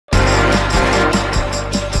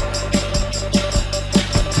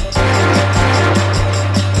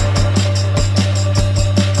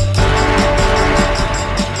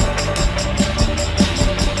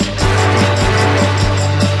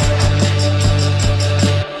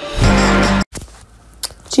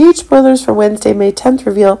TH spoilers for Wednesday, May 10th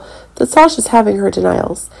reveal that Sasha's having her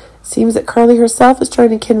denials. It seems that Carly herself is trying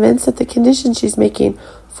to convince that the conditions she's making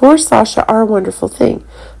for Sasha are a wonderful thing,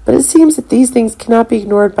 but it seems that these things cannot be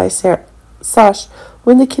ignored by Sash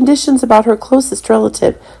when the conditions about her closest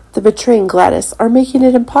relative, the betraying Gladys, are making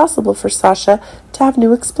it impossible for Sasha to have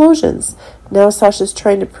new explosions. Now Sasha's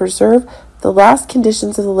trying to preserve the last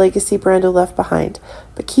conditions of the legacy Brando left behind.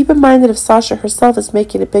 But keep in mind that if Sasha herself is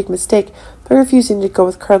making a big mistake by refusing to go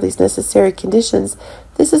with Carly's necessary conditions,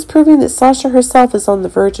 this is proving that Sasha herself is on the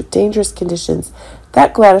verge of dangerous conditions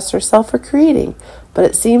that Gladys herself are creating. But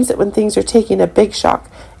it seems that when things are taking a big shock,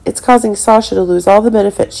 it's causing Sasha to lose all the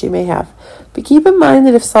benefits she may have. But keep in mind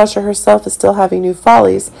that if Sasha herself is still having new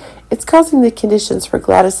follies, it's causing the conditions for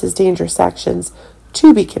Gladys's dangerous actions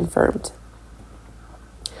to be confirmed.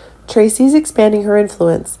 Tracy's expanding her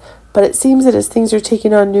influence, but it seems that as things are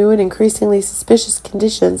taking on new and increasingly suspicious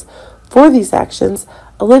conditions for these actions,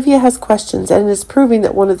 Olivia has questions, and it is proving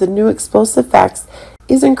that one of the new explosive facts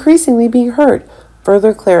is increasingly being heard.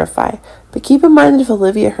 Further clarify. But keep in mind that if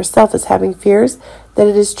Olivia herself is having fears, that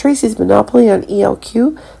it is Tracy's monopoly on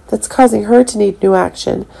ELQ that's causing her to need new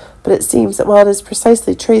action. But it seems that while it is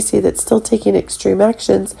precisely Tracy that's still taking extreme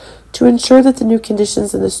actions to ensure that the new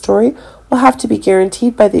conditions in the story will have to be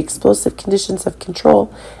guaranteed by the explosive conditions of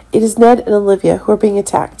control, it is Ned and Olivia who are being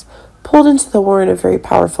attacked, pulled into the war in a very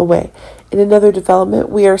powerful way. In another development,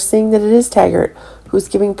 we are seeing that it is Taggart who is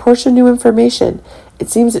giving Portia new information. It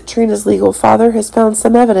seems that Trina's legal father has found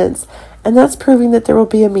some evidence, and that's proving that there will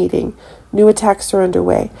be a meeting. New attacks are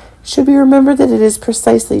underway. It should be remembered that it is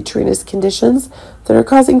precisely Trina's conditions that are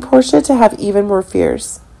causing Portia to have even more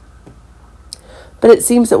fears. But it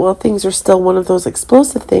seems that while things are still one of those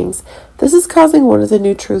explosive things, this is causing one of the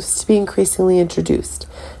new truths to be increasingly introduced.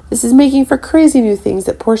 This is making for crazy new things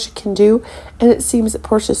that Portia can do, and it seems that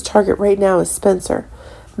Portia's target right now is Spencer.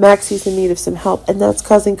 Maxie's in need of some help, and that's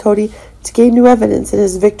causing Cody to gain new evidence in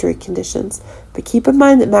his victory conditions. But keep in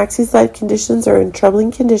mind that Maxie's life conditions are in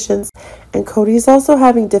troubling conditions, and Cody is also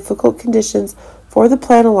having difficult conditions for the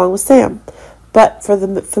plan along with Sam. But for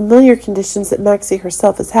the familiar conditions that Maxie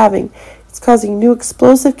herself is having, it's causing new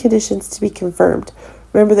explosive conditions to be confirmed.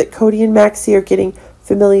 Remember that Cody and Maxie are getting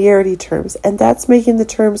familiarity terms, and that's making the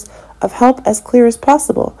terms of help as clear as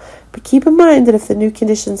possible. But keep in mind that if the new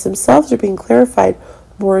conditions themselves are being clarified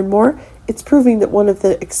more and more, it's proving that one of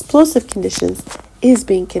the explosive conditions is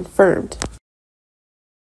being confirmed.